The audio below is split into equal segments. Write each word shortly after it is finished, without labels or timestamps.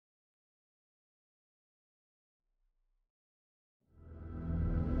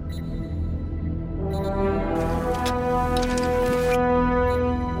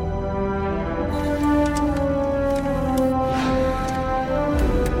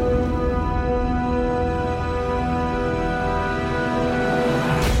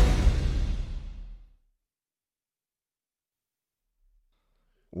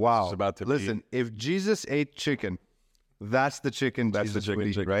Wow. This is about to Listen, if Jesus ate chicken, that's the chicken That's Jesus the chicken would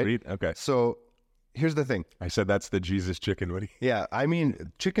eat, chicken right? would eat? Okay. So here's the thing. I said that's the Jesus chicken, Woody. Yeah, I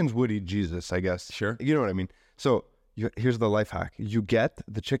mean, chickens would eat Jesus, I guess. Sure. You know what I mean? So here's the life hack. You get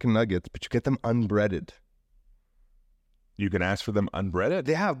the chicken nuggets, but you get them unbreaded. You can ask for them unbreaded?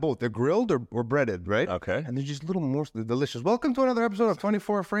 They have both. They're grilled or breaded, right? Okay. And they're just a little more delicious. Welcome to another episode of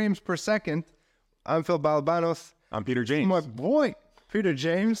 24 Frames Per Second. I'm Phil Balbanos. I'm Peter James. My boy, Peter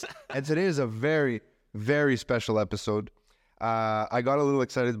James. And today is a very, very special episode. I got a little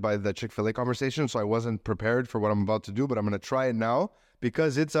excited by the Chick-fil-A conversation, so I wasn't prepared for what I'm about to do, but I'm going to try it now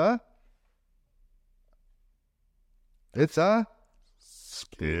because it's a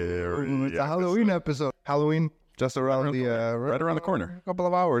Scary. Halloween episode. Halloween just around right around the corner. A couple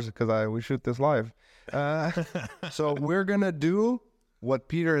of hours because we shoot this live. So we're going to do what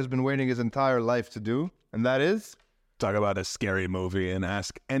Peter has been waiting his entire life to do, and that is Talk about a scary movie and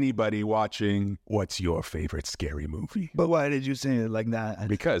ask anybody watching, what's your favorite scary movie? But why did you say it like that?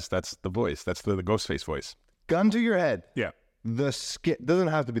 Because that's the voice. That's the Ghostface voice. gun to your head. Yeah. Doesn't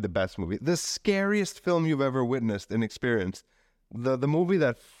have to be the best movie. The scariest film you've ever witnessed and experienced. The movie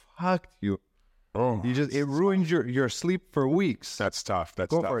that fucked you. Oh, It ruined your sleep for weeks. that's tough. That's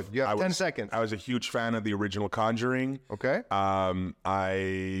Go tough. for it. You have 10 seconds. I was a huge fan of the original Conjuring. Okay. I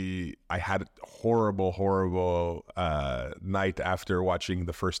had a horrible night after watching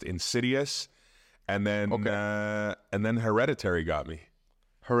the first Insidious, and then Hereditary got me.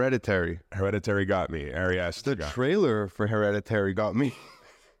 Hereditary. Hereditary got me. Ari Aster The got me. trailer for Hereditary got me.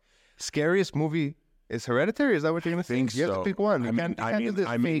 Scariest movie is Hereditary? Is that what you're going to think? You have to pick one. You can't do this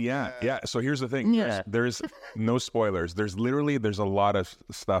fake, yeah. So here's the thing. Yeah. There's no spoilers. There's a lot of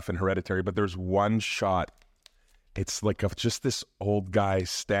stuff in Hereditary, but there's one shot. It's like just this old guy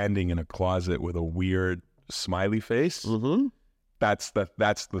standing in a closet with a weird smiley face. Mm-hmm. That's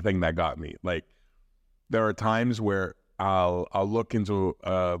the thing that got me. Like, there are times where I'll look into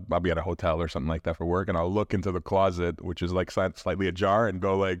I'll be at a hotel or something like that for work, and I'll look into the closet, which is like slightly ajar, and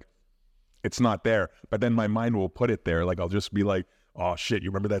go like, it's not there. But then my mind will put it there. Like, I'll just be like, oh shit,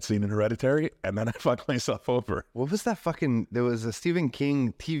 you remember that scene in Hereditary? And then I fuck myself over. What was that there was a Stephen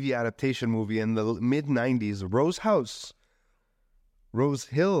King TV adaptation movie in the mid-90s, Rose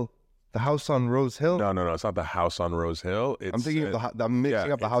Hill, the house on Rose Hill. No, it's not the house on Rose Hill. It's, I'm thinking I'm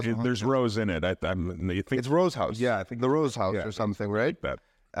mixing up the house. There's Rose in it. You think It's Rose House. Yeah, I think the Rose House or something, right?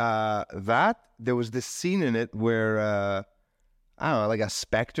 that. There was this scene in it where I don't know, like a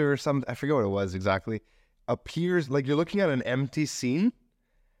specter or something. I forget what it was exactly. Appears like you're looking at an empty scene,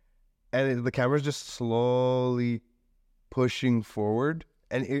 and the camera's just slowly pushing forward,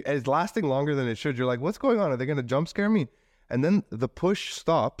 and it's lasting longer than it should. You're like, what's going on? Are they going to jump scare me? And then the push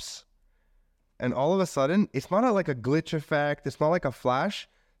stops, and all of a sudden, it's not like a glitch effect. It's not like a flash.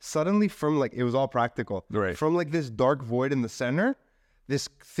 Suddenly, from like, it was all practical. Right. From like this dark void in the center, this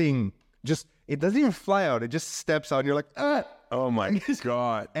thing it doesn't even fly out. It just steps out, and you're like, ah. Oh my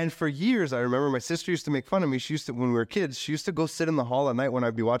God. And for years, I remember my sister used to make fun of me. When we were kids, she used to go sit in the hall at night when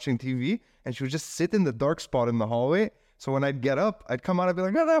I'd be watching TV, and she would just sit in the dark spot in the hallway. So when I'd get up, I'd come out, I'd be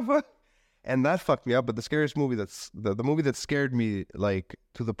like, what the fuck? And that fucked me up. But the scariest movie the movie that scared me, like,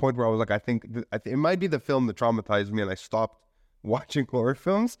 to the point where I was like, I think it might be the film that traumatized me, and I stopped watching horror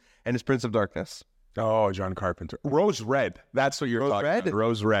films, and it's Prince of Darkness. Oh, John Carpenter. Rose Red. That's what you're talking about.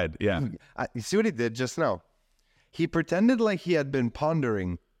 Rose Red. Yeah. You see what he did just now? He pretended like he had been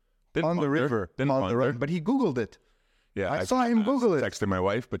pondering on the river, but he Googled it. Yeah, I saw him Google it. Texted my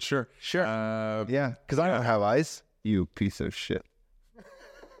wife, but sure. Yeah, because I don't have eyes. You piece of shit.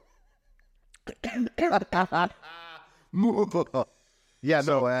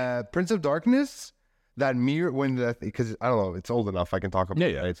 Prince of Darkness, that mirror, because I don't know, it's old enough, I can talk about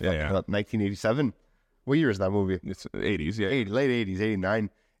it. It's 1987. What year is that movie? It's 80s, yeah. Late 80s, 89.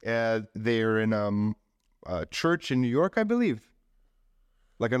 They're in a church in New York, I believe.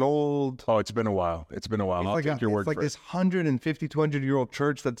 Like an old... Oh, it's been a while. I'll take your word for it. It's like this 150, 200-year-old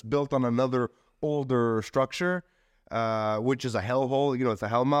church that's built on another older structure, which is a hellhole. You know, it's a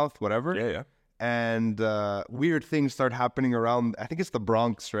hellmouth, whatever. Yeah. And weird things start happening around, I think it's the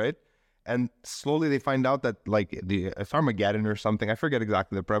Bronx, right? And slowly they find out that, like, it's Armageddon or something. I forget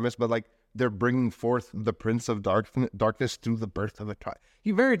exactly the premise, but, like, they're bringing forth the Prince of Darkness through the birth of a child.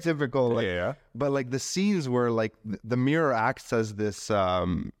 Very typical. Like, yeah. But, like, the scenes where, like, the mirror acts as this,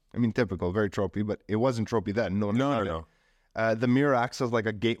 typical, very tropey, but it wasn't tropey then. No. The mirror acts as, like,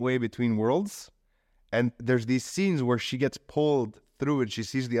 a gateway between worlds. And there's these scenes where she gets pulled through and she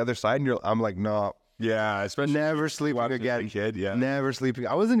sees the other side, and I'm like, no. Yeah, especially never sleeping again. Kid, yeah. Never sleeping.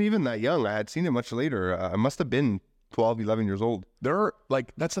 I wasn't even that young. I had seen it much later. I must have been 12, 11 years old. There are,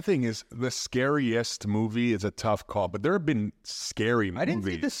 like, that's the thing is the scariest movie is a tough call, but there have been scary movies. I didn't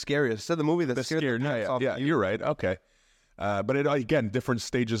say the scariest. I said the movie that scared the pants off yeah, you. you're right. Okay. But it, again, different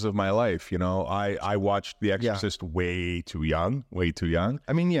stages of my life. You know, I watched The Exorcist way too young.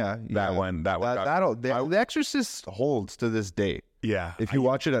 I mean, yeah. That one got- The Exorcist holds to this day. Yeah. If you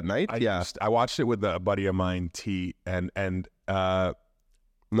watch it at night, I watched it with a buddy of mine, T, and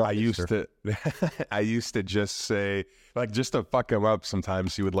I used to I used to just say, like, just to fuck him up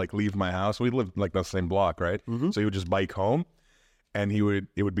sometimes, he would like leave my house. We lived like the same block, right? So he would just bike home, and it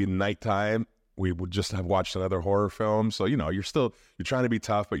would be nighttime. We would just have watched another horror film. So, you know, you're trying to be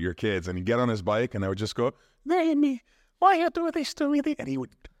tough, but you're kids. And he'd get on his bike, and I would just go, "Mammy, why you do this to me?" And he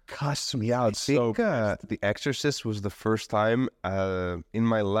would cuss me out. I think The Exorcist was the first time in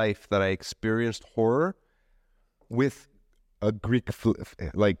my life that I experienced horror with a Greek,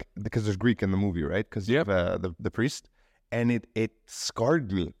 like, because there's Greek in the movie, right? Because you have the priest, and it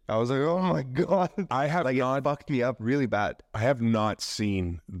scarred me. I was like, oh my God. It fucked me up really bad. I have not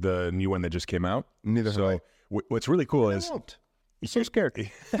seen the new one that just came out. Neither have I. What's really cool is You're so scared.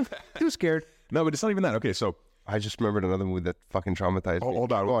 Too scared. No, but it's not even that. Okay, so I just remembered another movie that fucking traumatized me.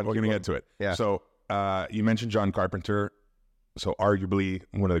 hold on, we're going to get to it. Yeah. So you mentioned John Carpenter. So arguably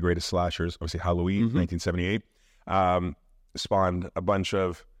one of the greatest slashers, obviously Halloween, 1978. Spawned a bunch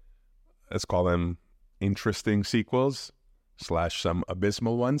of, let's call them interesting sequels / some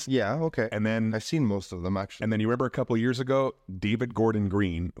abysmal ones. Yeah, okay. And then I've seen most of them, actually. And then you remember a couple of years ago, David Gordon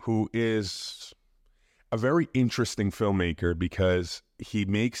Green, who is a very interesting filmmaker because he's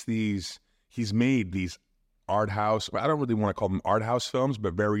made these art house, I don't really want to call them art house films,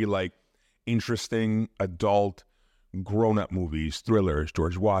 but very like interesting adult grown-up movies, thrillers,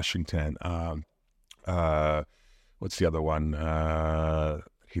 George Washington, what's the other one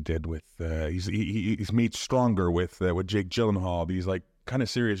he did with, he's made Stronger with Jake Gyllenhaal, these like kind of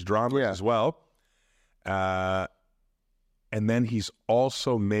serious dramas as well. And then he's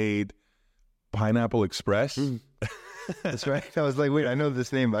also made Pineapple Express. That's right. I was like, wait, I know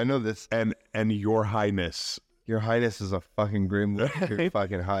this name. I know this. And Your Highness. Your Highness is a fucking grim movie. You're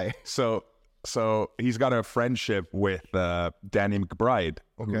fucking high. So he's got a friendship with Danny McBride.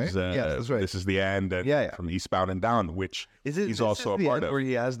 Okay. Who's, that's right. This is the end from Eastbound and Down, which he's also a part of. Where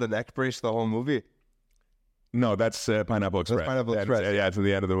he has the neck brace the whole movie? No, that's Pineapple Express. Pineapple Express. Yeah, it's at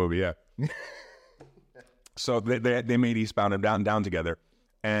the end of the movie, yeah. So they made Eastbound and Down together.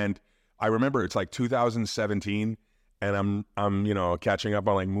 And I remember it's like 2017, and I'm catching up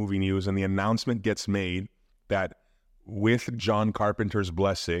on like movie news, and the announcement gets made that with John Carpenter's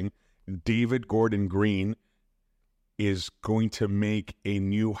blessing, David Gordon Green is going to make a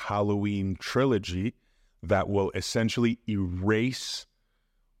new Halloween trilogy that will essentially erase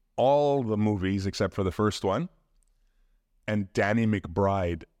all the movies except for the first one. And Danny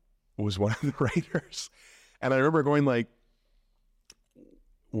McBride was one of the writers. And I remember going like,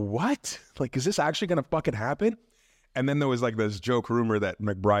 what? Like, is this actually going to fucking happen? And then there was like this joke rumor that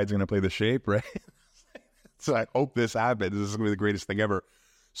McBride's going to play the Shape, right? So I hope this happens. This is going to be the greatest thing ever.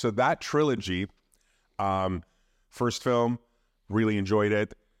 So that trilogy, first film, really enjoyed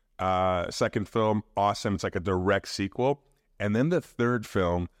it. Second film, awesome. It's like a direct sequel. And then the third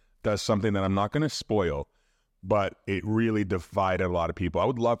film does something that I'm not going to spoil, but it really divided a lot of people. I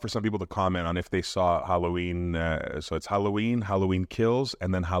would love for some people to comment on if they saw Halloween. So it's Halloween, Halloween Kills,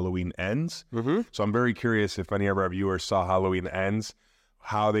 and then Halloween Ends. So I'm very curious if any of our viewers saw Halloween Ends,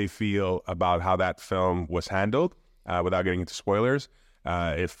 how they feel about how that film was handled without getting into spoilers.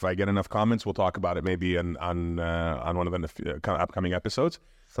 If I get enough comments, we'll talk about it maybe on one of the upcoming episodes.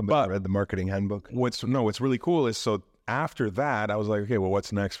 Somebody read the marketing handbook. What's really cool is, so after that, I was like, okay, well,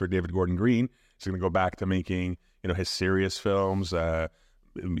 what's next for David Gordon Green? He's going to go back to making, his serious films, going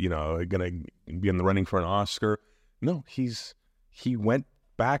to be in the running for an Oscar. No, he went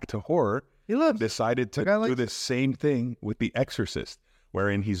back to horror. He decided to do the same thing with The Exorcist,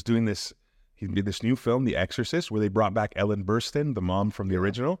 wherein he's doing this. He did this new film, The Exorcist, where they brought back Ellen Burstyn, the mom from the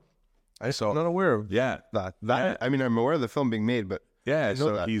original. I'm not aware of that. I mean, I'm aware of the film being made, but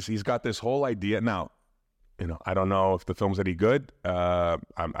so he's got this whole idea now. I don't know if the film's any good.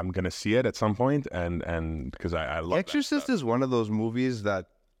 I'm gonna see it at some point, and because I love Exorcist is one of those movies that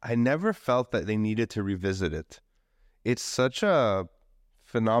I never felt that they needed to revisit it. It's such a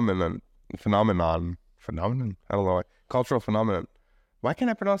phenomenon. I don't know, cultural phenomenon. Why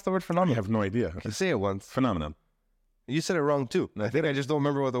can't I pronounce the word phenomenon? I have no idea. Say it once. Phenomenon. You said it wrong too. I think I just don't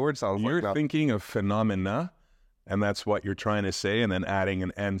remember what the word sounds like. You're thinking of phenomena, and that's what you're trying to say, and then adding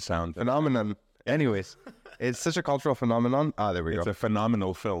an N sound. Phenomenon. Anyways, it's such a cultural phenomenon. There we go. It's a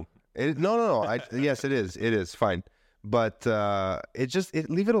phenomenal film. No. Yes, it is. It is fine. but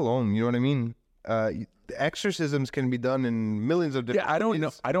leave it alone. You know what I mean? Exorcisms can be done in millions of different Yeah, I don't know.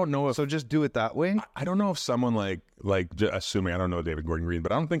 ways. I don't know if So just do it that way. I don't know if someone assuming I don't know David Gordon Green,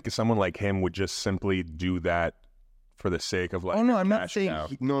 but I don't think someone like him would just simply do that for the sake of like. Oh no, I'm not cash saying cow.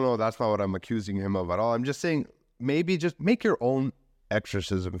 no. That's not what I'm accusing him of at all. I'm just saying maybe just make your own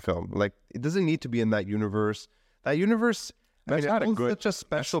exorcism film. Like it doesn't need to be in that universe. That universe, That's had a it holds good- such a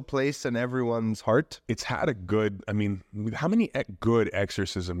special place in everyone's heart. It's had a good. I mean, how many good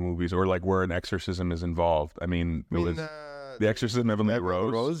exorcism movies or like where an exorcism is involved? I mean, it was The Exorcism of Emily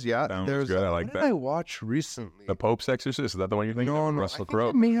Rose. Yeah, That one was there's good. I like what that. did I watch recently? The Pope's Exorcist. Is that the one you're thinking No, of? no, Russell I think Crowe.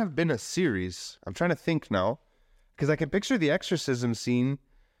 it may have been a series. I'm trying to think now, because I can picture the exorcism scene,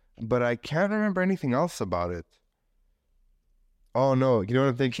 but I can't remember anything else about it. Oh no, you know what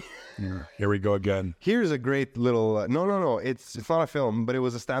I'm thinking? Here we go again. Here's a great little. No. It's not a film, but it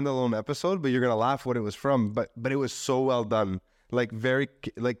was a standalone episode. But you're gonna laugh what it was from. But it was so well done. Like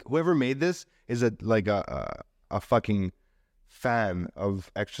whoever made this is a fucking fan of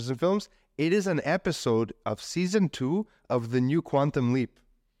exorcism films. It is an episode of season 2 of the new Quantum Leap.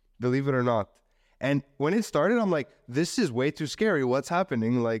 Believe it or not. And when it started, I'm like, this is way too scary. What's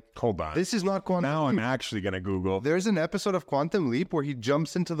happening? Like, Hold on. this is not Quantum Now Leap. I'm actually gonna Google. There's an episode of Quantum Leap where he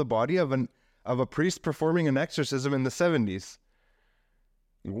jumps into the body of a priest performing an exorcism in the 70s.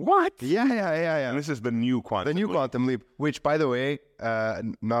 What? Yeah. And this is the new Quantum. The new Leap. Quantum Leap, which, by the way,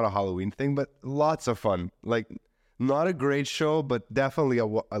 not a Halloween thing, but lots of fun. Like, not a great show, but definitely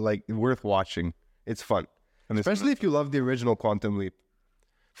like worth watching. It's fun, And this- especially if you love the original Quantum Leap.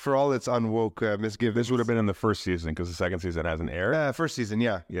 For all its unwoke misgivings. This would have been in the first season because the second season hasn't aired. First season,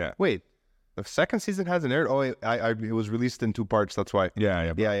 yeah. Yeah. Wait, the second season hasn't aired. Oh, it was released in 2 parts. That's why.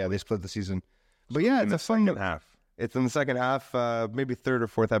 Yeah. Yeah. They split the season. But yeah, In it's the a fun. second half. It's in the second half, maybe 3rd or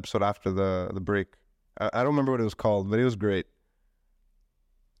 4th episode after the break. I don't remember what it was called, but it was great.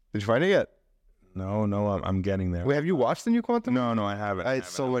 Did you find it yet? No, I'm getting there. Wait, have you watched the new Quantum? No, I haven't. It's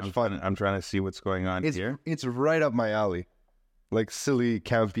so much fun. I'm trying to see what's going on here. It's right up my alley. Like silly,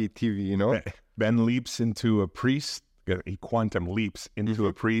 campy TV, you know? Ben leaps into a priest. He quantum leaps into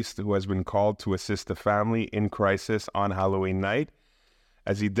a priest who has been called to assist the family in crisis on Halloween night.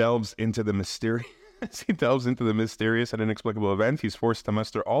 As he delves into the mysterious and inexplicable event, he's forced to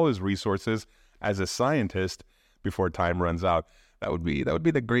muster all his resources as a scientist before time runs out. That would be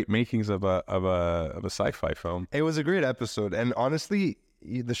the great makings of a sci-fi film. It was a great episode. And honestly,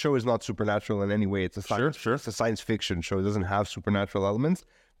 the show is not supernatural in any way. It's a science, It's a science fiction show. It doesn't have supernatural elements.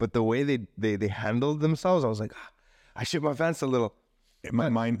 But the way they handled themselves, I was like, I shit my pants a little. My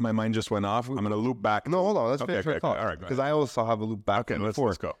mind just went off. I'm going to loop back. No, hold on. Let's finish my okay. thought. All right, go Because I also have a loop back. Okay, let's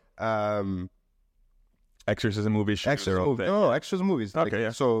go. Um, Exorcism movies. Exorcism movies. No, Exorcism movies. Okay, yeah.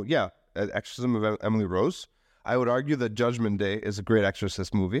 So, yeah, Exorcism of Emily Rose. I would argue that Judgment Day is a great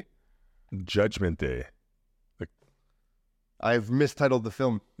Exorcist movie. Judgment Day. I've mistitled the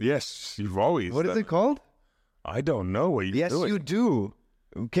film. Yes, you've always. What is it called? I don't know what you're Yes, doing. you do.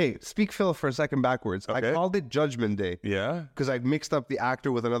 Okay, speak Phil for a second backwards. Okay. I called it Judgment Day Yeah. because I mixed up the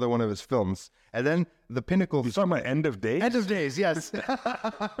actor with another one of his films. And then the pinnacle... You're talking about End of Days? End of Days, yes.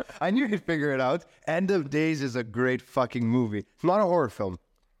 I knew you'd figure it out. End of Days is a great fucking movie. It's not a horror film.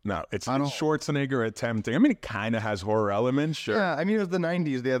 No, it's Schwarzenegger attempting. I mean, it kind of has horror elements, sure. Yeah, I mean, it was the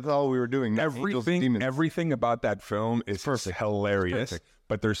 90s. That's all we were doing. not Angels and Demons. Everything about that film is hilarious.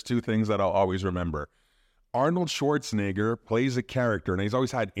 But there's 2 things that I'll always remember. Arnold Schwarzenegger plays a character, and he's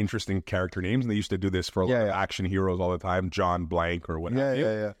always had interesting character names, and they used to do this for a lot of action heroes all the time, John Blank or whatever.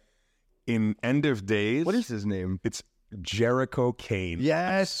 Yeah. In End of Days, What is his name? it's Jericho Kane.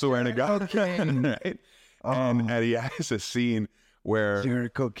 Yes, Swear to God. Jericho Kane. Right? And he has a scene where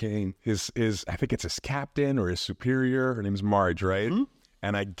Jericho Kane. his I think it's his captain or his superior, her name's Marge, right?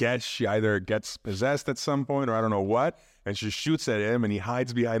 And I guess she either gets possessed at some point or I don't know what, and she shoots at him and he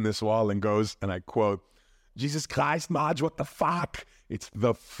hides behind this wall and goes, and I quote, "Jesus Christ, Marge, what the fuck?" It's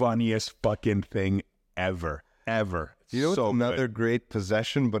the funniest fucking thing ever. You know, so what's another good. great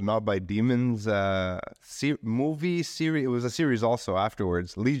possession, but not by demons. Movie series. It was a series also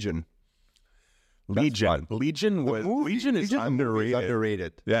afterwards. Legion. Legion. Legion is underrated.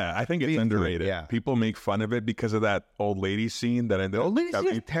 Underrated. Yeah, I think it's Big time, underrated. yeah. People make fun of it because of that old lady scene that ended. The old lady scene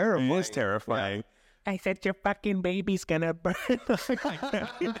is terrifying. It's terrifying. I said your fucking baby's gonna burn.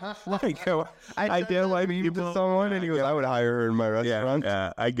 I get why people. To someone, and he goes, "I would hire her in my restaurant."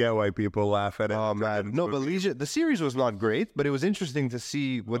 Yeah, I get why people laugh at it. Oh man, no, but Legion. The series was not great, but it was interesting to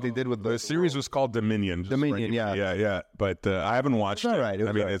see what they did with The series was called Dominion. Dominion, yeah. yeah. But I haven't watched It's it. all right, it was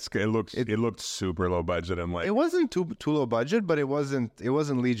I mean, all right. it looked super low budget. I'm like, It wasn't too low budget, but it wasn't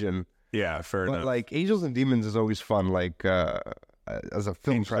Legion. Yeah, fair But enough. like Angels and Demons is always fun. Like as a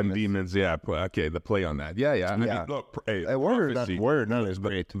film Angels and premise. Demons, yeah. Okay, the play on that. Yeah. I mean, Yeah. look, hey, Warner, Prophecy- Warner is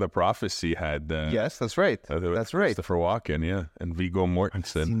great. the Prophecy had Yes, that's right. That's right. Christopher Walken, yeah, and Viggo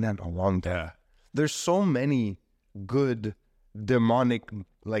Mortensen. Seen that in a long time. Yeah, There's so many good demonic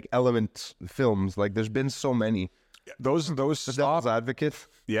like element films. Like there's been so many. those Devil's stop. Advocate.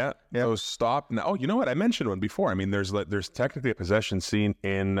 Yeah, Yeah. those stop. Now, oh, you know what? I mentioned one before. I mean, there's technically a possession scene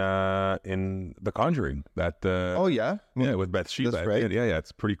in The Conjuring that. Oh yeah. Yeah, with Bathsheba. That's right. Yeah,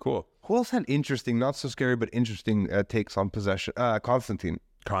 it's pretty cool. Who else had interesting, not so scary, but interesting takes on possession? Constantine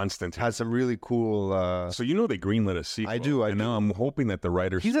Constantine. had some really cool. So you know they greenlit a sequel. I do, and now I'm hoping that the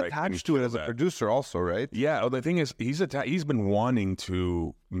writers. He's strike can attached to it kill as a that. producer, also, right? Yeah. Oh, the thing is, he's been wanting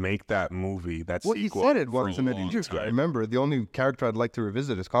to make that movie. That Well, he sequel. said it for once a in an long interview. I time. remember the only character I'd like to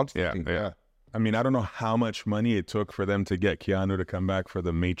revisit is Constantine. Yeah. I mean, I don't know how much money it took for them to get Keanu to come back for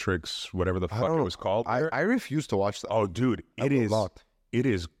the Matrix, whatever the fuck don't it know. was called. I refuse to watch that. Oh, dude, it A is. lot. It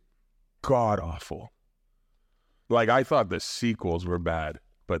is god awful. Like I thought the sequels were bad,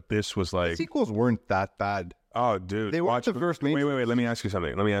 but this was The like, sequels weren't that bad. oh, dude, They weren't the first Wait, Matrix. Let me ask you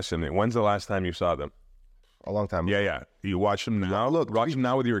something. When's the last time you saw them? A long time ago. Yeah. You watch them now. Look, watch them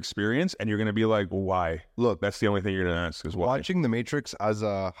now with your experience, and you're gonna be like, why? Look, That's the only thing you're gonna ask is why. watching The Matrix as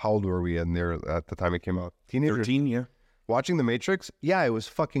a how old were we in there at the time it came out? Teenagers. 13, yeah. Watching The Matrix, yeah, it was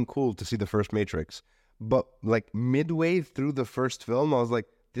fucking cool to see the first Matrix. But like midway through the first film, I was like,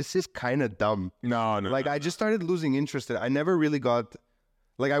 this is kind of dumb. No. Like I just started losing interest in it. I never really got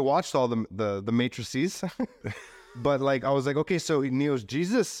like I watched all the Matrices. But like I was like, okay, so Neo's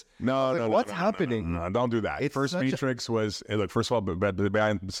Jesus. No, what's happening? No, don't do that. It's First such a- Matrix was look. First of all, but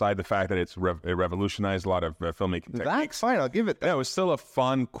beside the fact that it revolutionized a lot of filmmaking techniques. That's fine. I'll give it that. Yeah, it was still a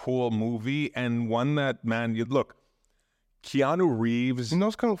fun, cool movie, and one that, man, you look. Keanu Reeves. He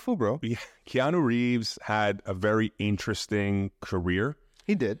knows Kung Fu, bro. Yeah, Keanu Reeves had a very interesting career.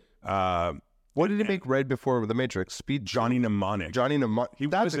 He did. What did he make right before The Matrix? Speed. Johnny Mnemonic. Johnny Mnemonic.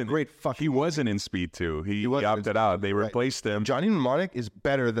 That's a wasn't- great fucking. He wasn't in Speed 2. He wasn't in opted out. They right. replaced him. Johnny Mnemonic is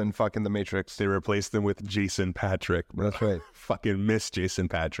better than fucking The Matrix. They replaced him with Jason Patrick. That's right. Fucking miss Jason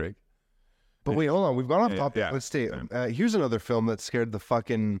Patrick. But wait, hold on. We've gone off topic. yeah. Let's stay. Here's another film that scared the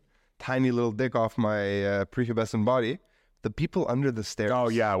fucking tiny little dick off my prepubescent body. The People Under the Stairs. Oh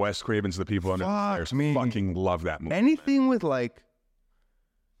yeah, Wes Craven's The People Under the Fuck Stairs. me. Fucking love that movie. Anything with like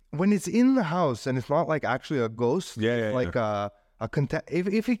when it's in the house and it's not like actually a ghost. Yeah, Like a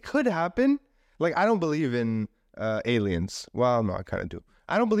if it could happen, like I don't believe in aliens. Well, no, I kind of do.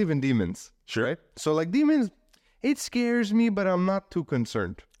 I don't believe in demons. Sure. Right? So like demons, it scares me, but I'm not too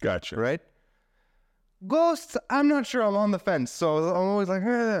concerned. Gotcha. Right? Ghosts, I'm not sure. I'm on the fence, so I'm always like,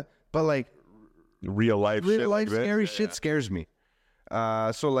 but like Real life real shit. life like that? scary shit scares me.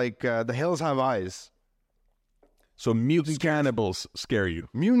 So like The Hills Have Eyes. So mutant cannibals scare you.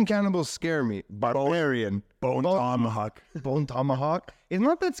 Mutant cannibals scare me. Barbarian. Bone Tomahawk. Bone Tomahawk. It's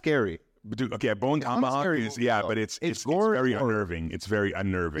not that scary. Dude, okay, Bone Tomahawk scary is movie, though. but it's gore very and horror. unnerving. It's very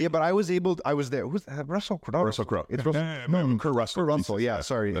unnerving. Yeah, but I was there. Who's Russell Crowe? Russell Crowe. It's Russell. No, Kurt Russell. Kurt Russell. Jesus, Yeah,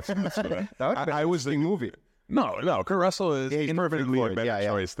 sorry. That's that would be I was a movie. No, Kurt Russell is Yeah, he's perfect infinitely for a it. better Yeah, yeah.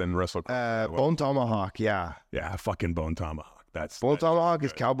 choice than Russell Crowe. Bone Tomahawk. Yeah. Yeah, fucking Bone Tomahawk. Bone Tomahawk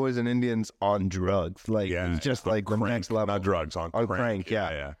is cowboys and Indians on drugs. Like yeah, it's just on like the crank, next level. not drugs on crank, yeah.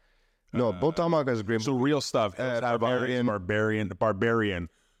 yeah. No, Bone Tomahawk is a great. So real stuff. Barbarian. Barbarian.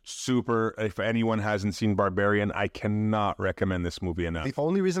 Super. If anyone hasn't seen Barbarian, I cannot recommend this movie enough. The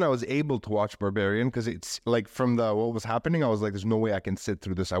only reason I was able to watch Barbarian because it's like from what was happening, I was like, "There's no way I can sit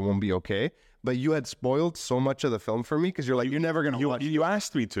through this. I won't be okay." But you had spoiled so much of the film for me because you're like, "You're never gonna watch." You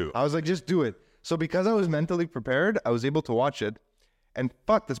asked me to. I was like, "Just do it." So because I was mentally prepared, I was able to watch it. And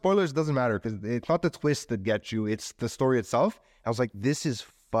fuck, the spoilers doesn't matter because it's not the twist that gets you; it's the story itself. I was like, "This is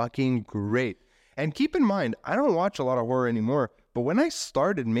fucking great." And keep in mind, I don't watch a lot of horror anymore. But when I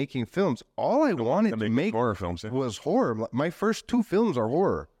started making films, all I wanted to make horror films. Yeah. was horror. My first 2 films are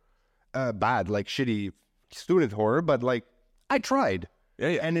horror. Bad, like shitty student horror, but like I tried. Yeah.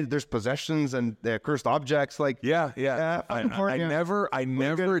 And there's possessions and cursed objects. Like Yeah. fucking horror, I yeah. never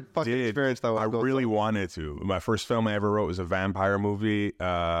fucking did. experience that I goes really on. wanted to. My first film I ever wrote was a vampire movie,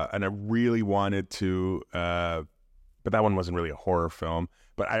 and I really wanted to. But that one wasn't really a horror film.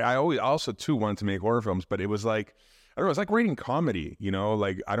 But I always also too wanted to make horror films. But it was like I don't know. It's like writing comedy. You know,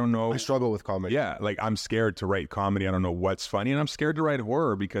 like I don't know. I struggle with comedy. Yeah, like I'm scared to write comedy. I don't know what's funny, and I'm scared to write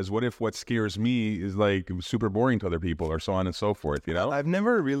horror because what if what scares me is like super boring to other people, or so on and so forth. You know, I've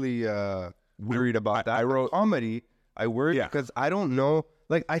never really worried about that. I wrote- comedy. I worried Yeah. because I don't know.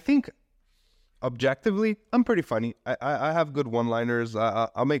 Like I think objectively, I'm pretty funny. I have good one-liners.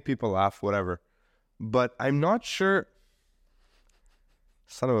 I'll make people laugh, whatever. But I'm not sure.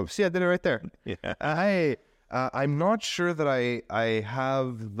 Son of a... See, I did it right there. Yeah. I'm not sure that I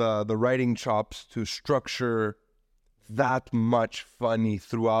have the writing chops to structure that much funny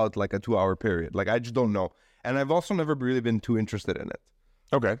throughout like a 2-hour period. Like, I just don't know. And I've also never really been too interested in it.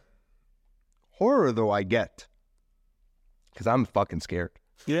 Okay. Horror, though, I get. Because I'm fucking scared.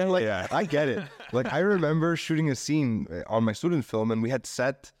 Yeah, Like, yeah. I get it. Like, I remember shooting a scene on my student film, and we had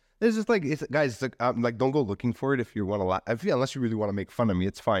set... This is like, guys, it's like, don't go looking for it if you want to laugh. Unless you really want to make fun of me,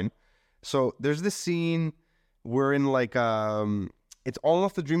 it's fine. So there's this scene, we're in like, it's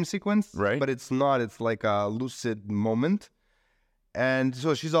almost a dream sequence, Right. but it's not. It's like a lucid moment. And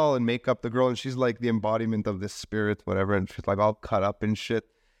so she's all in makeup, the girl, and she's like the embodiment of this spirit, whatever. And she's like all cut up and shit.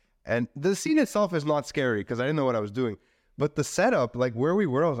 And the scene itself is not scary because I didn't know what I was doing. But the setup, like where we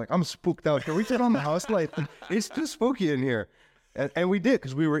were, I was like, I'm spooked out. Can we turn on the house light? It's too spooky in here. And we did,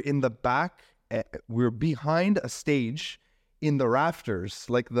 because we were in the back. We were behind a stage in the rafters,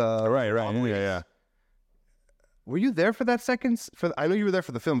 like the... Right. Yeah. Were you there for that second? I know you were there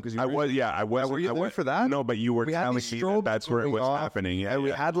for the film because I was. Yeah, I was. Were you I there was, for that? No, but you were We had telling these me strobes that's where it going was off, happening. Yeah, and we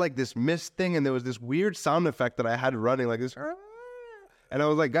yeah. had like this mist thing, and there was this weird sound effect that I had running, like this. And I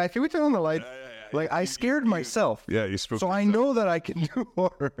was like, guys, can we turn on the light? Like, I scared myself. Yeah, you spoke. So I know that I can do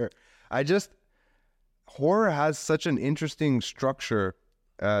horror. Horror has such an interesting structure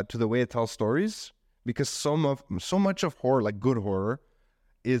to the way it tells stories, because so much of horror, like good horror,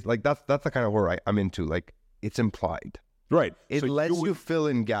 is like that's the kind of horror I'm into. Like, it's implied. Right. It So lets you fill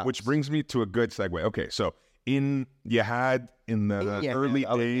in gaps. Which brings me to a good segue. Okay, so in the early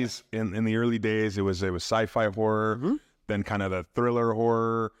days, in the early days, it was sci-fi horror, then kind of the thriller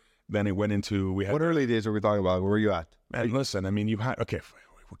horror. Then it went into What early days are we talking about? Where were you at? And listen, I mean, we're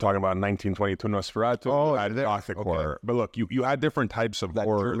talking about 1922 Nosferatu. Oh, you had there- Gothic okay. horror. But look, you had different types of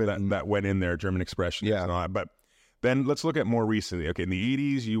horror German- that went in there, German expressions Yeah. and all that. But then let's look at more recently. Okay, in the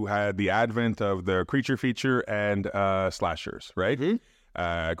 80s, you had the advent of the creature feature and slashers, right?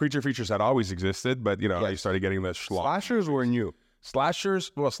 Creature features had always existed, but, you started getting the schlock. Slashers were new.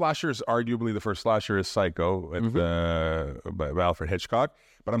 Slashers, arguably the first slasher is Psycho with by Alfred Hitchcock.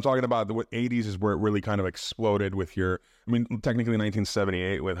 But I'm talking about the 80s is where it really kind of exploded with technically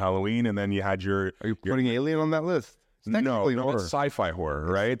 1978 with Halloween, and then you had your... Are you putting Alien on that list? It's No, technically no, horror. it's sci-fi horror,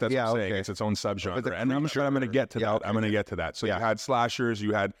 right? That's what I'm saying. okay. It's its own But subgenre. the And I'm going to get to Yeah, that. okay. I'm going to get to that. So Yeah. you had slashers,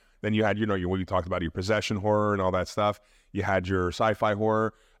 you had what you talked about, your possession horror and all that stuff. You had your sci-fi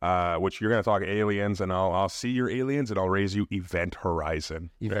horror, which you're going to talk aliens, and I'll see your aliens and I'll raise you Event Horizon.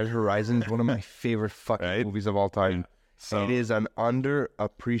 Event Horizon is one of my favorite fucking Right? movies of all time. So- It is an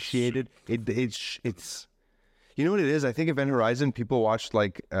underappreciated. It's you know what it is? I think Event Horizon, people watched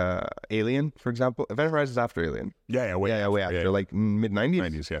like Alien, for example. Event Horizon is after Alien. Way after, like mid 90s.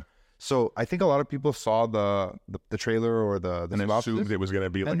 90s, yeah. So I think a lot of people saw the trailer or the And synopsis. assumed it was going to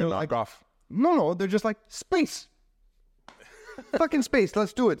be like a they're like, knockoff. No, they're just like space, fucking space.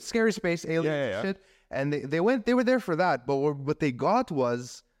 Let's do it. Scary space, alien Yeah. shit. And they were there for that. But what they got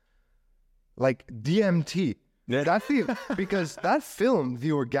was like DMT. Yeah. That film, because that film,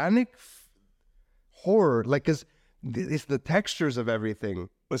 the organic horror, like, cause it's the textures of everything.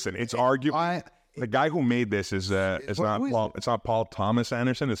 Listen, it's arguably the guy who made this is who is it? it's not Paul Thomas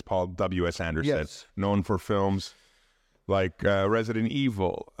Anderson, it's Paul W.S. Anderson, Yes. known for films like Resident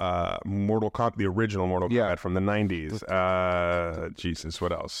Evil, Mortal Kombat, the original Mortal Kombat from the 90s. Jesus,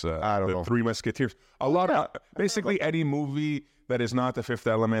 what else? I don't the know. Three Musketeers. A lot of basically any movie that is not The Fifth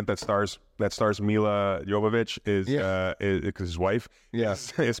Element that stars Mila Jovovich is because his wife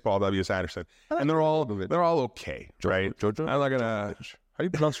is Paul W.S. Anderson, and they're all okay, right? Jojo? I'm not gonna. How do you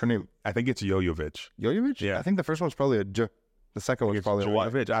pronounce her name? I think it's Jovovich. Jojovich? Yeah. I think the first one's probably a J. The second one's it's probably a Y.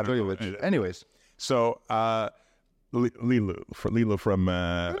 Jovovich. I don't know. Jojovich. Anyways. So Lilo from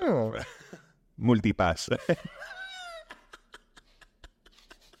Multipass.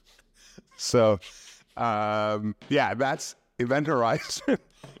 So that's Event Horizon.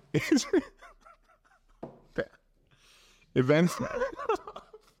 Event.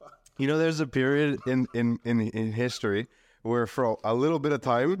 You know, there's a period in history where for a little bit of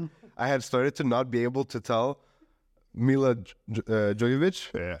time, I had started to not be able to tell Mila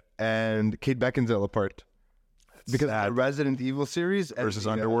Jovovich and Kate Beckinsale apart. Because the Resident Evil series and Versus the,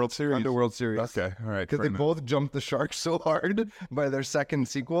 Underworld series? Underworld series. Okay, all right. Because fair they enough. both jumped the shark so hard by their second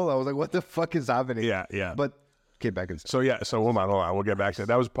sequel. I was like, what the fuck is happening? Yeah. But Kate Beckinsale. So hold on. We'll get back to that.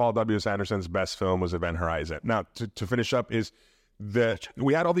 That was Paul W.S. Anderson's best film was Event Horizon. Now, to finish up is that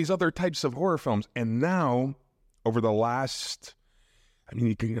we had all these other types of horror films, and now over the last I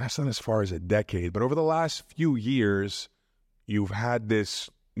mean, that's not as far as a decade, but over the last few years, you've had this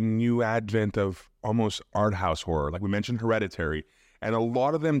new advent of almost art house horror. Like we mentioned Hereditary, and a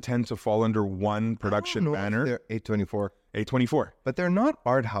lot of them tend to fall under one production banner. They're A24. A24. But they're not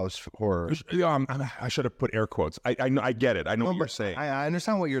art house horror. Yeah, I should have put air quotes. I get it. I know what you're saying. I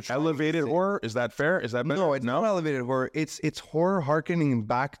understand what you're trying Elevated to say. horror? Is that fair? Is that better? No, it's not elevated horror. It's horror harkening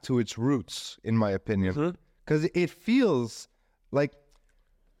back to its roots, in my opinion. Because it feels like,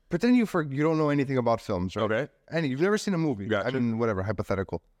 pretend you don't know anything about films, right? Okay. And you've never seen a movie. Gotcha. I mean, whatever,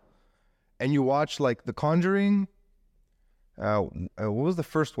 hypothetical. And you watch like The Conjuring. What was the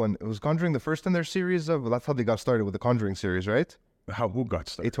first one? It was Conjuring the first in their series of. That's how they got started with the Conjuring series, right? Who got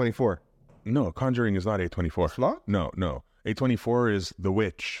started? A24. No, Conjuring is not A24. It's not? No. A24 is The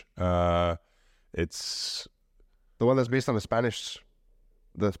Witch. It's The one that's based on the Spanish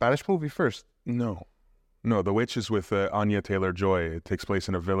movie first. no. The Witch is with Anya Taylor-Joy. It takes place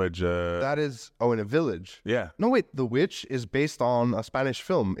in a village. That is in a village. Yeah, No, wait. The Witch is based on a Spanish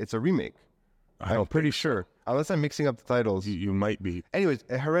film. It's a remake. I'm pretty sure Unless I'm mixing up the titles. you might be. Anyways,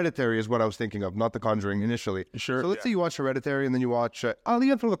 Hereditary is what I was thinking of, not The Conjuring initially. Sure, So let's say you watch Hereditary and then you watch. I'll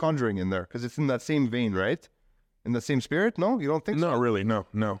even throw The Conjuring in there because it's in that same vein, right? In the same spirit? No, you don't think so? No, really, no.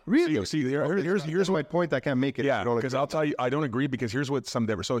 Really? See, here's my point. I can't make it. Yeah, because I'll tell you, I don't agree because here's what some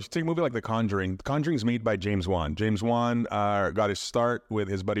different. So if you take a movie like The Conjuring, The Conjuring's made by James Wan. James Wan got his start with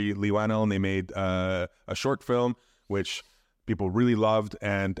his buddy Lee Wannell, and they made a short film which people really loved,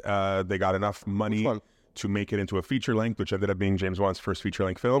 and they got enough money to make it into a feature length, which ended up being James Wan's first feature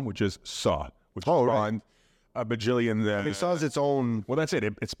length film, which is Saw, which spawned a bajillion. It Saw's its own. Well, that's it.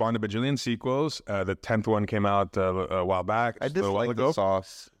 It spawned a bajillion sequels. The 10th one came out a while back. I dislike the Saw.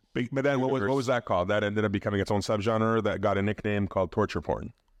 But then what was that called? That ended up becoming its own subgenre that got a nickname called torture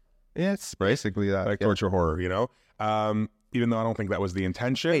porn. Yeah, it's basically that. Like torture horror, you know? Even though I don't think that was the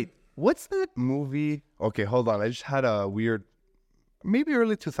intention. Wait, what's that movie? Okay, hold on. I just had a weird, maybe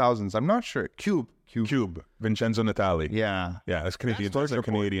early 2000s. I'm not sure. Cube. Vincenzo Natali. Yeah. Yeah, that's Canadian. That's a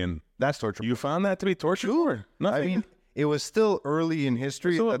Canadian. That's torture. You found that to be torture porn? Nothing. I mean, it was still early in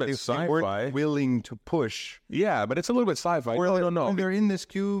history It's a little that bit they weren't sci-fi. willing to push. Yeah, but it's a little bit sci-fi. No. When they're in this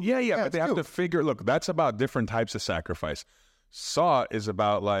cube. Yeah, but it's they have cube. to figure. Look, that's about different types of sacrifice. Saw is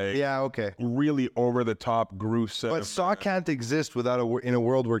about like okay. really over the top, gruesome. But Saw can't exist without in a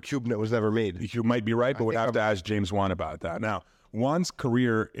world where CubeNet was never made. You might be right, but we'd have to ask James Wan about that. Now, Wan's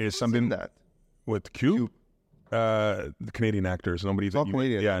career is something that with Cube. The Canadian actors. Nobody's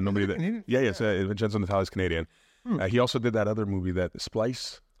Canadian. Yeah, nobody Is it that. Canadian? Yeah, yes. Vincenzo Natali is Canadian. He also did that other movie, that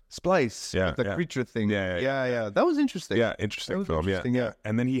Splice. Splice. Yeah, The yeah. creature thing. Yeah. Yeah. That was interesting. Yeah, interesting That was film. interesting, yeah.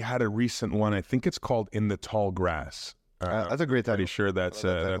 And then he had a recent one. I think it's called In the Tall Grass. That's a great title. Pretty sure that's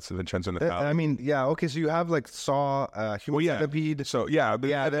Vincenzo Natali. I mean, yeah, okay, so you have like Saw, Human Centipede. So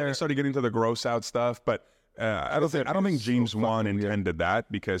they started getting into the gross out stuff, but I don't think James Wan intended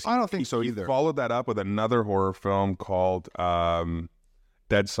that because I don't think so he either. followed that up with another horror film called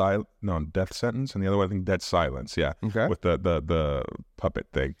Death Sentence, and the other one I think Dead Silence. Yeah, Okay. with the puppet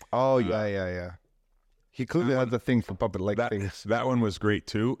thing. Oh, yeah. He clearly had the thing for puppet-like things. That one was great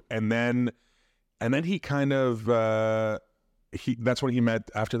too, and then he kind of that's when he met.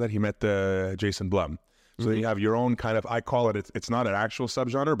 After that, he met Jason Blum. So you have your own kind of. I call it's not an actual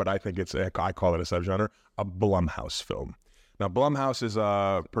subgenre, but I think I call it a subgenre, a Blumhouse film. Now, Blumhouse is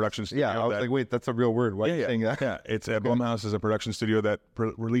a production studio. Yeah, I was like, wait, that's a real word. Why are you saying that? Yeah, it's Blumhouse is a production studio that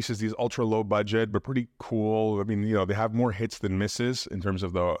releases these ultra low budget but pretty cool. I mean, they have more hits than misses in terms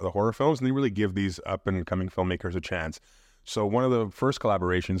of the horror films, and they really give these up and coming filmmakers a chance. So one of the first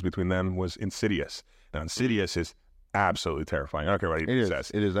collaborations between them was Insidious. Now, Insidious is absolutely terrifying. I don't care what anybody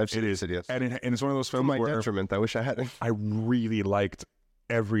says. It is. I've seen Insidious. And it's one of those To films my where detriment. I wish I hadn't. I really liked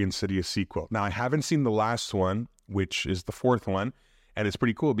every Insidious sequel. Now, I haven't seen the last one, which is the fourth one, and it's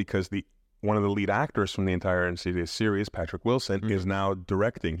pretty cool because one of the lead actors from the entire Insidious series, Patrick Wilson, is now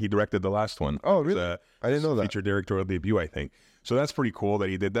directing. He directed the last one. Oh, really? I didn't know that. Feature directorial debut, I think. So that's pretty cool that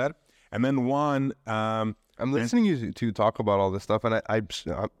he did that. And then Juan... I'm listening to you talk about all this stuff, and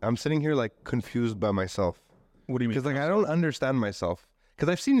I'm sitting here like confused by myself. What do you mean? Because I don't understand myself. Because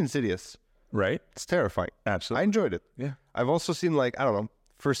I've seen Insidious. Right? It's terrifying. Absolutely. I enjoyed it. Yeah. I've also seen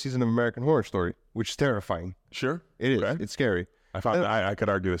first season of American Horror Story, which is terrifying. Sure. It is. Okay. It's scary. I could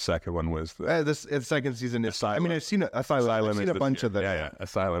argue the second one was... The second season is... Asylum. I mean, I've seen Asylum. I've seen a bunch of them. Yeah.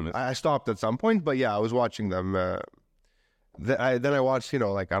 Asylum is... I stopped at some point, but yeah, I was watching them. Then I watched,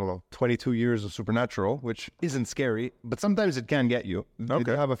 22 years of Supernatural, which isn't scary, but sometimes it can get you. Okay.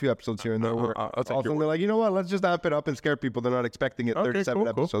 They have a few episodes here and there where I'll take all of a your sudden they're like, you know what, let's just amp it up and scare people. They're not expecting it 37 cool.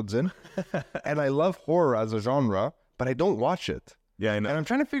 episodes in. And I love horror as a genre, but I don't watch it. Yeah, I know. And I'm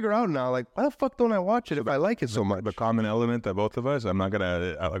trying to figure out now, like, why the fuck don't I watch it if I like it so much? The common element of both of us, I'm not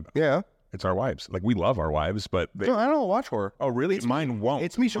gonna. Yeah. It's our wives. Like, we love our wives, but they, No, I don't watch horror. oh really? Mine won't.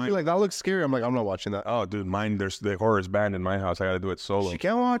 It's me. She'll be like, that looks scary. I'm like, I'm not watching that. Oh, dude, mine. There's the horror is banned in my house. I got to do it solo. She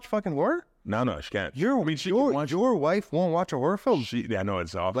can't watch fucking horror? No, she can't. Your wife won't watch a horror film? Yeah, no,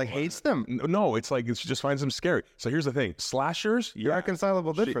 it's awful. Like, hates them? No, it's like she just finds them scary. So here's the thing: slashers. Yeah,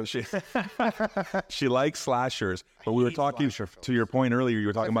 Irreconcilable difference. She likes slashers. But we were talking to your point earlier. You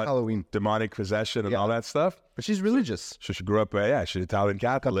were talking about Halloween. demonic possession and all that stuff. But she's religious. So she grew up, she's Italian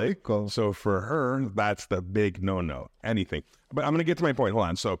Catholic. Catholico. So for her, that's the big no-no. Anything. But I'm going to get to my point. Hold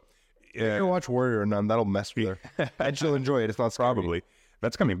on. So You watch Warrior or Nun, that'll mess with her. And she'll enjoy it. It's not scary. probably.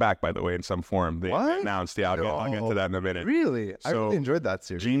 That's coming back, by the way, in some form. They What? announced. Yeah, I'll get to that in a minute. Really? I So, really enjoyed that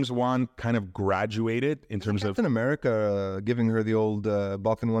series. James Wan kind of graduated in terms of... Captain America giving her the old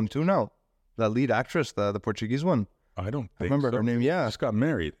Balkan one too now. The lead actress, the Portuguese one. I don't think Remember so. her name? Yeah. Just got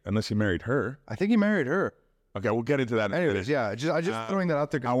married, unless he married her. I think he married her. Okay, we'll get into that in a minute. Anyways, yeah. I just throwing that out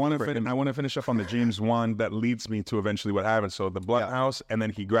there. I want to finish up on the James Wan that leads me to eventually what happened. So the Blumhouse, and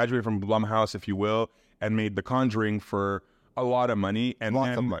then he graduated from Blumhouse, if you will, and made The Conjuring for a lot of money. And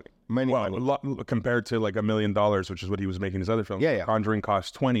Lots of money. Money. Well, a lot, compared to like $1 million, which is what he was making his other films. Yeah. Conjuring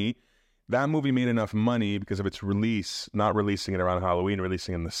cost 20. That movie made enough money because of its release, not releasing it around Halloween,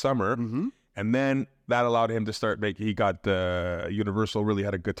 releasing in the summer. Mm-hmm. And then that allowed him to start making, he got, Universal really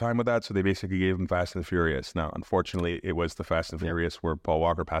had a good time with that. So they basically gave him Fast and Furious. Now, unfortunately, it was the Fast and Furious where Paul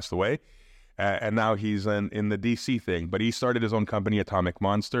Walker passed away. And now he's in the DC thing. But he started his own company, Atomic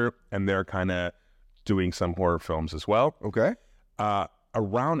Monster, and they're kind of doing some horror films as well. Okay.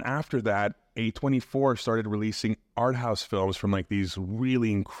 Around after that, A24 started releasing art house films from like these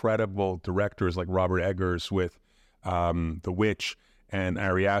really incredible directors like Robert Eggers with The Witch and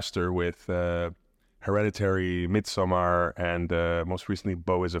Ari Aster with Hereditary, Midsommar, and most recently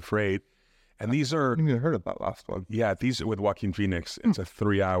Beau is Afraid. And these are... I haven't even heard of that last one. Yeah, these with Joaquin Phoenix. It's a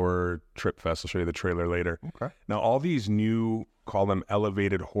 3-hour trip fest. I'll show you the trailer later. Okay. Now, all these new, call them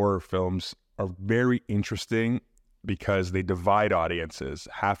elevated horror films, are very interesting because they divide audiences.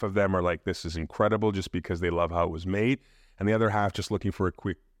 Half of them are like, this is incredible just because they love how it was made. And the other half just looking for a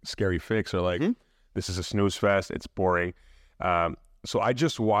quick, scary fix are like, this is a snooze fest. It's boring. So I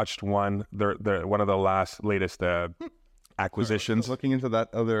just watched one of the latest acquisitions. Looking into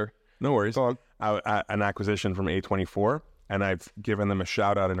that other... No worries. Go on. An acquisition from A24. And I've given them a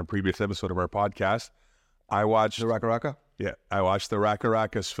shout out in a previous episode of our podcast. I watched... The Raka Raka? Yeah, I watched the Raka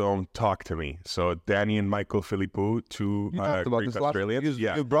Raka's film Talk to Me. So Danny and Michael Philippou, two You talked about Greek this last... Australians.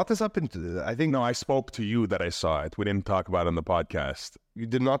 You brought this up into... I think... No, I spoke to you that I saw it. We didn't talk about it on the podcast. You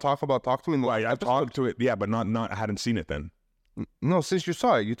did not talk about Talk to Me in the Well, last I episode? talked to it, yeah, but not. I hadn't seen it then. No, since you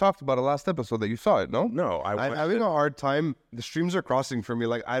saw it. You talked about it last episode that you saw it, no? No, I'm having a hard time. The streams are crossing for me.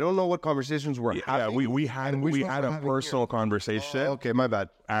 Like, I don't know what conversations we're Yeah, having. we had and which ones a we're having personal conversation Oh, okay, my bad.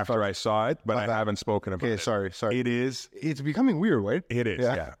 after I saw it, but I bad. haven't spoken about Okay, it. sorry. It is. It's becoming weird, right? It is.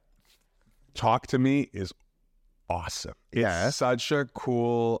 Yeah. Talk to Me is awesome. It's Yeah. such a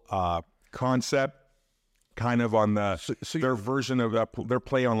cool concept. Kind of on the their version of their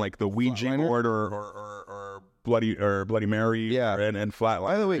play on like the Ouija Flatliner? board or Bloody Mary. Yeah. and Flatline.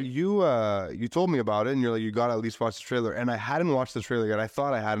 By the way, you told me about it, and you're like, you gotta at least watch the trailer. And I hadn't watched the trailer yet. I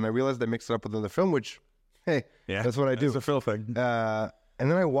thought I had, and I realized I mixed it up with another film, which, hey, Yeah, that's what I do. It's a Phil thing. And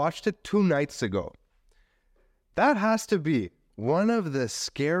then I watched it 2 nights ago. That has to be one of the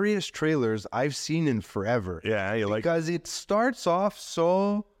scariest trailers I've seen in forever. Yeah, you like. Because it starts off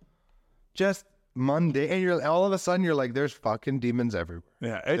so just mundane, and you're all of a sudden you're like, there's fucking demons everywhere.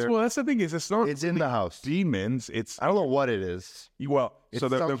 Yeah, well, that's the thing is, it's not. It's in the house. demons. It's I don't know what it is. well. So It's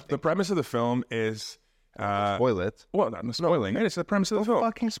the something. premise of the film is. Spoil it. Well, not spoiling. It's the premise of the Don't film.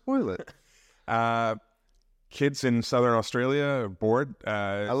 fucking spoil it. Kids in Southern Australia are bored.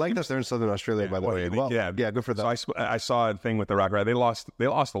 I like that they're in Southern Australia, by the way. Well, yeah, good for them. So I saw a thing with the Rock. They lost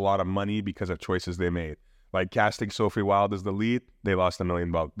a lot of money because of choices they made. Like casting Sophie Wilde as the lead, they lost $1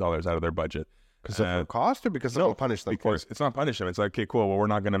 million out of their budget. Because of the cost, or because someone punished them for Because it? it's not punish them. It's like, okay, cool. Well, we're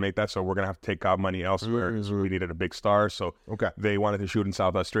not going to make that, so we're going to have to take out money elsewhere. So we needed a big star. So Okay. they wanted to shoot in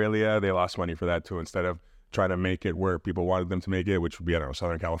South Australia. They lost money for that too, instead of trying to make it where people wanted them to make it, which would be, I don't know,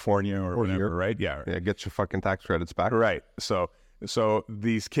 Southern California or whatever, Europe. right? Yeah. Yeah, get your fucking tax credits back. Right. So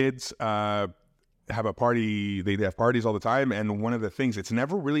these kids have a party. They have parties all the time, and one of the things, it's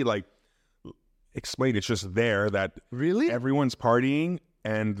never really like explained. It's just there that Really? everyone's partying,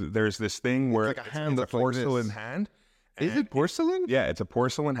 and there's this thing where like a hand it's a that's like this. porcelain hand. Is it porcelain? Yeah, it's a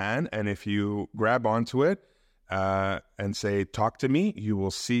porcelain hand, and if you grab onto it and say "talk to me," you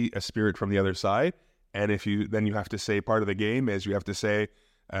will see a spirit from the other side, And if you then you have to say part of the game is you have to say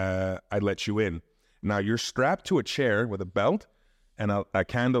I let you in. Now you're strapped to a chair with a belt, and a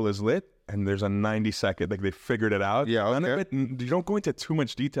candle is lit, and there's a 90-second. Like they figured it out. Yeah, None of okay. it. You don't go into too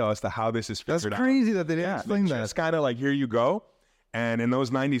much detail as to how this is figured That's out. crazy that they didn't explain that. It's kind of like, here you go. And in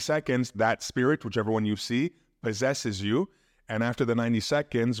those 90 seconds, that spirit, whichever one you see, possesses you. And after the 90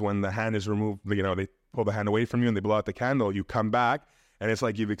 seconds, when the hand is removed, you know, they pull the hand away from you and they blow out the candle, you come back and it's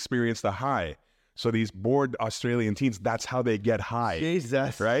like you've experienced a high. So these bored Australian teens, that's how they get high.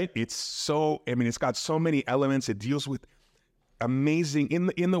 Jesus. Right? It's so, I mean, it's got so many elements. It deals with amazing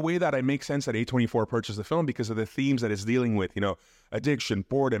in the way that it makes sense that A24 purchased the film because of the themes that it's dealing with, you know, addiction,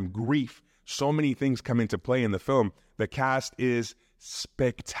 boredom, grief. So many things come into play in the film. The cast is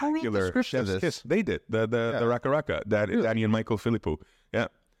spectacular. script of Chef's this? kiss. They did the Raka Raka, Danny and Michael Philippou. Yeah,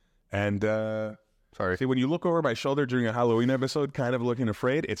 and Sorry. see, when you look over my shoulder during a Halloween episode, kind of looking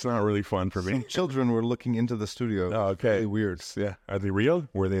afraid, it's not really fun for me. Children were looking into the studio. Oh, okay, Really weird. Yeah, are they real?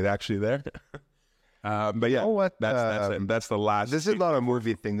 Were they actually there? But yeah, You know what? that's it. That's the last. This is not a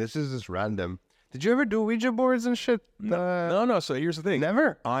movie thing. This is just random. Did you ever do Ouija boards and shit? No. So here's the thing.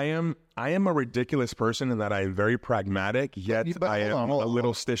 Never. I am a ridiculous person in that I am very pragmatic, yet But I am hold on. a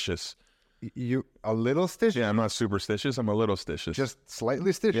little stitious. You a little stitch? Yeah, I'm not superstitious. I'm a little stitious. Just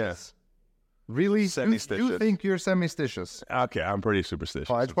slightly stitches. Yeah. Really? Semi-stitious. You think you're semi-stitious? Okay, I'm pretty superstitious.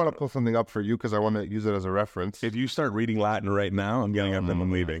 Oh, I just want to pull something up for you because I want to use it as a reference. If you start reading Latin right now, I'm getting up and I'm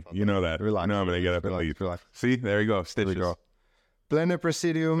leaving. You know that. Relax. No, I'm going to get up and Relax, leave. relax. See, there you go. Stitches. There we go. Plene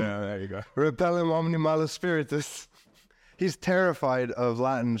presidium, Yeah, there you go. repellem omni malus spiritus. He's terrified of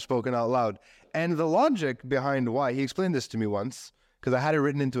Latin spoken out loud. And the logic behind why, he explained this to me once, because I had it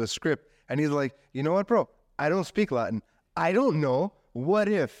written into a script. And he's like, you know what, bro? I don't speak Latin. I don't know. What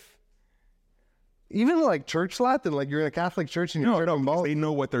if? Even like church Latin, like you're in a Catholic church and you're No, they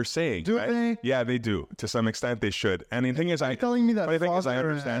know what they're saying. Do right? they? Yeah, they do. To some extent, they should. And the thing is, telling me that funny thing is, I Father,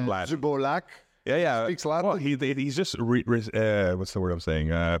 understand Latin. Zbolak Yeah. speaks Latin? Well, he's just what's the word I'm saying?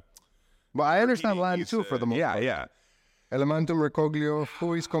 But I understand Latin too for the most part. Yeah. Elementum recoglio,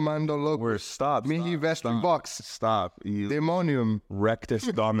 suis commando locus. Stop. Mihi vestim vox. Stop. You Demonium. rectus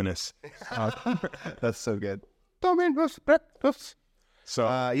dominus. That's so good. Dominus rectus. So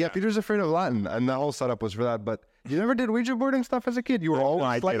Yeah, Peter's afraid of Latin, and the whole setup was for that. But you never did Ouija boarding stuff as a kid. You were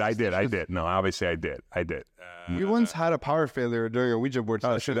always no, I did. No, obviously I did. We once had a power failure during a Ouija board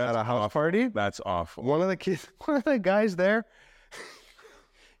session at a house party. That's awful. One of the guys there,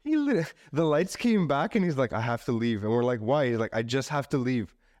 the lights came back, and he's like, "I have to leave." And we're like, "Why?" He's like, "I just have to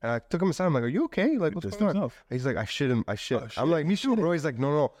leave." And I took him aside. I'm like, "Are you okay? Like, what's going on?" He's like, "I shit." I'm like, "Me too, bro." He's like,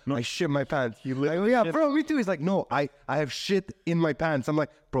 "No, I shit my pants." I go, "Yeah, bro, me too." He's like, "No, I have shit in my pants." I'm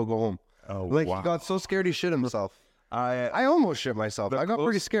like, "Bro, go home." Oh, Like wow. he got so scared he shit himself. I almost shit myself. I got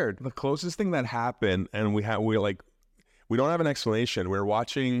pretty scared. The closest thing that happened, and we don't have an explanation. We were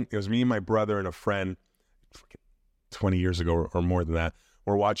watching. It was me and my brother and a friend, 20 years ago or more than that.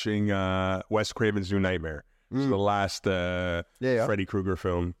 We're watching Wes Craven's New Nightmare. It's the last Freddy Krueger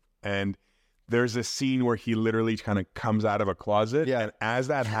film, and there's a scene where he literally kind of comes out of a closet. Yeah. And as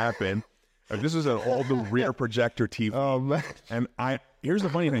that happened, this was an old rear projector TV. Oh man. And here's the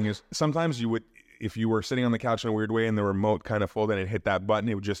funny thing is sometimes you would, if you were sitting on the couch in a weird way and the remote kind of folded and hit that button,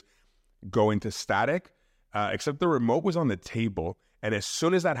 it would just go into static. Except the remote was on the table, and as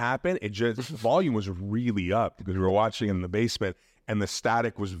soon as that happened, it just volume was really up because we were watching in the basement, and the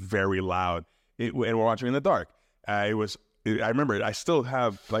static was very loud. And we're watching in the dark. I remember it. I still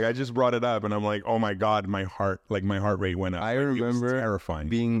have, like, I just brought it up, and I'm like, oh my god, my heart rate went up. I It was remember terrifying.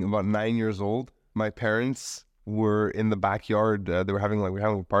 being about 9 years old. My parents were in the backyard. They were having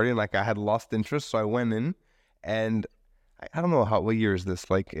a party, and like I had lost interest, so I went in, and I don't know what year is this?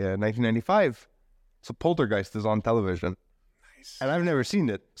 Like 1995. So Poltergeist is on television. Nice. And I've never seen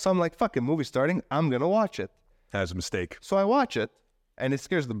it. So I'm like, fucking movie starting. I'm going to watch it. That was a mistake. So I watch it, and it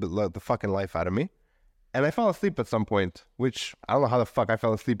scares the fucking life out of me. And I fell asleep at some point, which I don't know how the fuck I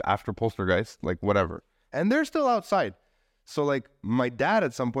fell asleep after Poltergeist, like whatever. And they're still outside. So like my dad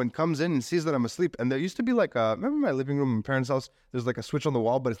at some point comes in and sees that I'm asleep. And there used to be like remember my living room in my parents' house? There's like a switch on the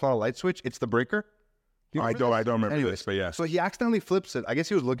wall, but it's not a light switch. It's the breaker. I don't remember Anyways, this, but yeah. So he accidentally flips it. I guess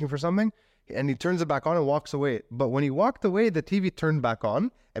he was looking for something, and he turns it back on and walks away. But when he walked away, the TV turned back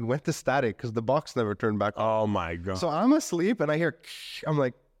on and went to static because the box never turned back on. Oh my god. So I'm asleep and I hear, I'm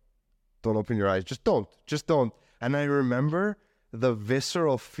like, don't open your eyes. Just don't. And I remember the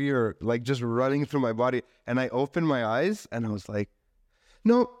visceral fear, like just running through my body. And I opened my eyes and I was like,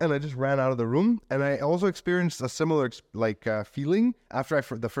 no. And I just ran out of the room. And I also experienced a similar feeling after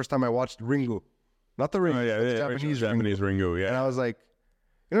the first time I watched Ringu. Not the Ringu, Oh, yeah, the Japanese Ringu. Japanese Ringu, And yeah. I was like,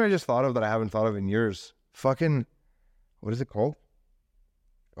 You know what I just thought of that I haven't thought of in years? Fucking, what is it called?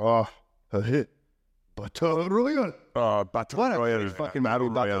 Oh, a hit. Battle Royale. Battle What a Royale. great fucking Battle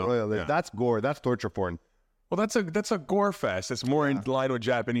Royale. Yeah. That's gore. That's torture porn. Well, that's a gore fest. It's more in line with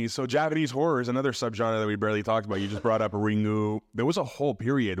Japanese. So Japanese horror is another subgenre that we barely talked about. You just brought up Ringu. There was a whole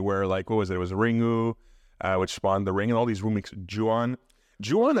period where, like, what was it? It was Ringu, which spawned The Ring, and all these remakes. Ju-on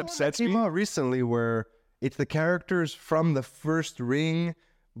upsets Came me. out recently where it's the characters from the first Ring,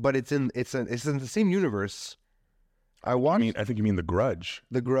 but it's in the same universe. I watched I think you mean The Grudge.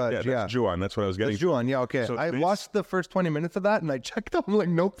 The Grudge. Yeah, Yeah, that's Ju-on. That's what I was getting. that's Ju-on. Yeah, okay. So I this- watched the first 20 minutes of that, and I checked them. I'm like,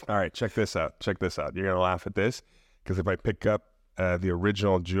 nope. All right, check this out. Check this out. You're gonna laugh at this because if I pick up the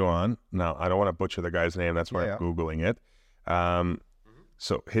original Ju-on, now I don't want to butcher the guy's name. That's why Yeah, I'm googling it.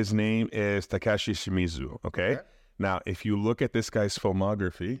 So his name is Takashi Shimizu. Okay. Now, if you look at this guy's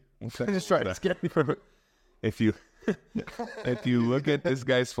filmography, Just try to scare me from it. if you look at this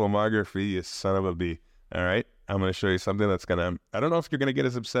guy's filmography, you son of a b. All right, I'm gonna show you something that's gonna. I don't know if you're gonna get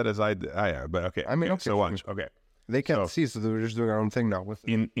as upset as I am, but okay. I mean, okay, So watch. Okay. They can't So- see, so they're just doing our own thing now. With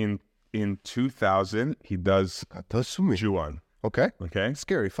it. In 2000, he does Tatsumi. Ju-on. Okay. Okay.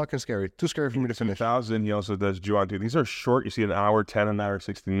 Scary. Fucking scary. Too scary for me to finish. 2000, he also does Ju-on too. These are short. You see, an hour 10, an hour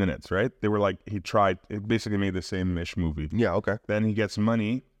 16 minutes, right? They were like it basically made the same-ish movie. Yeah, okay. Then he gets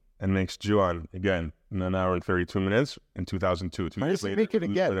money and makes Ju-on again in an hour and 32 minutes in 2002. Why does he make it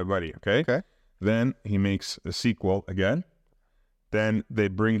again? Buddy, okay. Okay. Then he makes a sequel again. Then they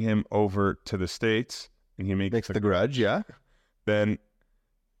bring him over to the States and he makes The Grudge, yeah. Then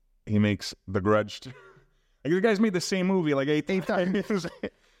he makes The Grudge. Like, the guy's made the same movie like eight times.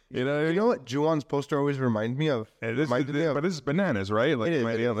 You know, You know what Ju-on's poster always reminded me of? But this is bananas, right? Like, It is,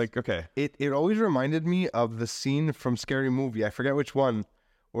 my it idea, is. like, okay, It always reminded me of the scene from Scary Movie. I forget which one.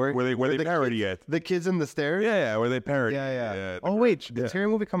 Where they the parody kids, it. The kids in the stairs? Yeah, where they parody. Yeah. The Oh, wait. Grudge, Did Scary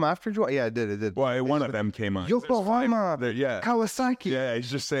Movie come after Ju-on? Yeah, it did. Well, one of them came on. Yokohama. Yeah. Kawasaki. Yeah, he's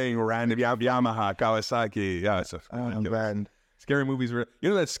just saying random Yamaha, Kawasaki. Yeah, it's Oh, ridiculous. man. Scary movies were. You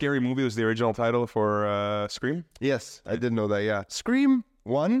know that Scary Movie was the original title for Scream? Yes, I did know that, yeah. Scream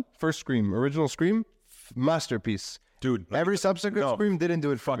 1, first Scream, original Scream, masterpiece. Dude, Every subsequent no. Scream didn't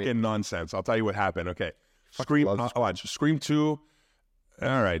do it for me. fucking nonsense. I'll tell you what happened. Okay. Scream, love watch. Scream 2,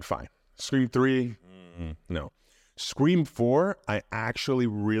 all right, fine. Scream 3, no. Scream 4, I actually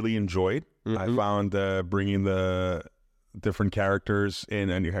really enjoyed. I found bringing the different characters in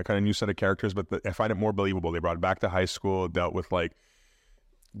and you had kind of new set of characters, but I find it more believable. They brought it back to high school, dealt with the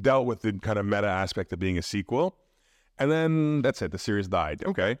kind of meta aspect of being a sequel. And then that's it. The series died.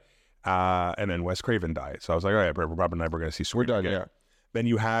 Okay. And then Wes Craven died. So I was like, all right, we're probably never going to see Scream done, again. yeah. Then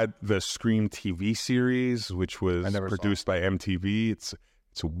you had the Scream TV series, which was never saw produced by MTV. It's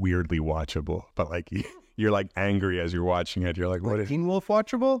weirdly watchable, but like you're like angry as you're watching it. You're like, what Like is? Teen Wolf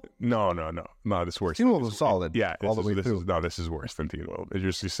watchable? No, it's worse. Teen Wolf was solid. Yeah, all the way through. This is worse than Teen Wolf.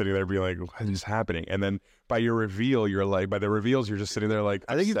 You're just sitting there being like, what is happening? And then by the reveals, you're just sitting there like,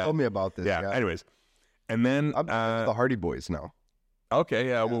 I think you upset. told me about this. Yeah. Anyways, and then I'm the Hardy Boys now. okay,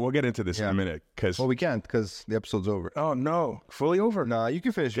 yeah, well, we'll get into this in a minute because Well, we can't because the episode's over. oh no, fully over. Nah, you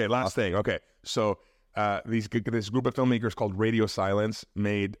can finish. Okay, last thing. Okay, so this group of filmmakers called Radio Silence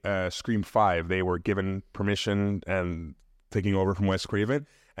made Scream 5. They were given permission and taking over from Wes Craven.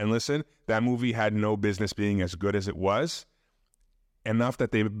 And listen, that movie had no business being as good as it was. Enough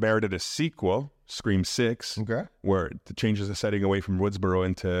that they merited a sequel, Scream 6, Okay. where it changes the setting away from Woodsboro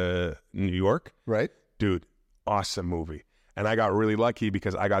into New York. Right? Dude, awesome movie. And I got really lucky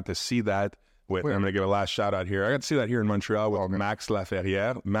because I got to see that with, I'm going to give a last shout out here. I got to see that here in Montreal with Max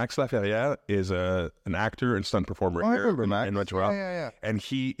Laferrière. Max Laferrière is an actor and stunt performer I here remember Max. in Montreal. Yeah. And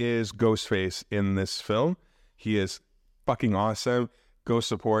he is Ghostface in this film. He is fucking awesome. Go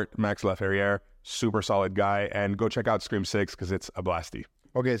support Max Laferrière. Super solid guy. And go check out Scream 6 because it's a blasty.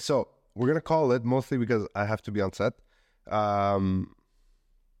 Okay, so we're going to call it mostly because I have to be on set.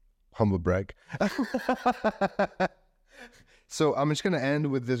 Humble brag. So I'm just going to end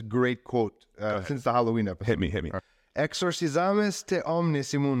with this great quote since the Halloween episode. Hit me. Exorcizames te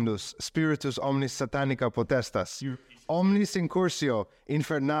omnis immundus, spiritus omnis satanica potestas, omnis incursio,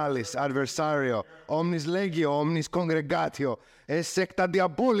 infernalis, adversario, omnis legio, omnis congregatio, et secta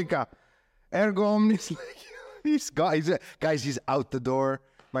diabolica, ergo omnis legio. Guys, he's out the door.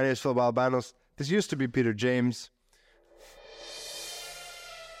 My name is Phil Balbanos. This used to be Peter James.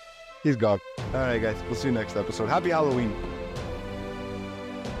 He's gone. All right, guys. We'll see you next episode. Happy Halloween.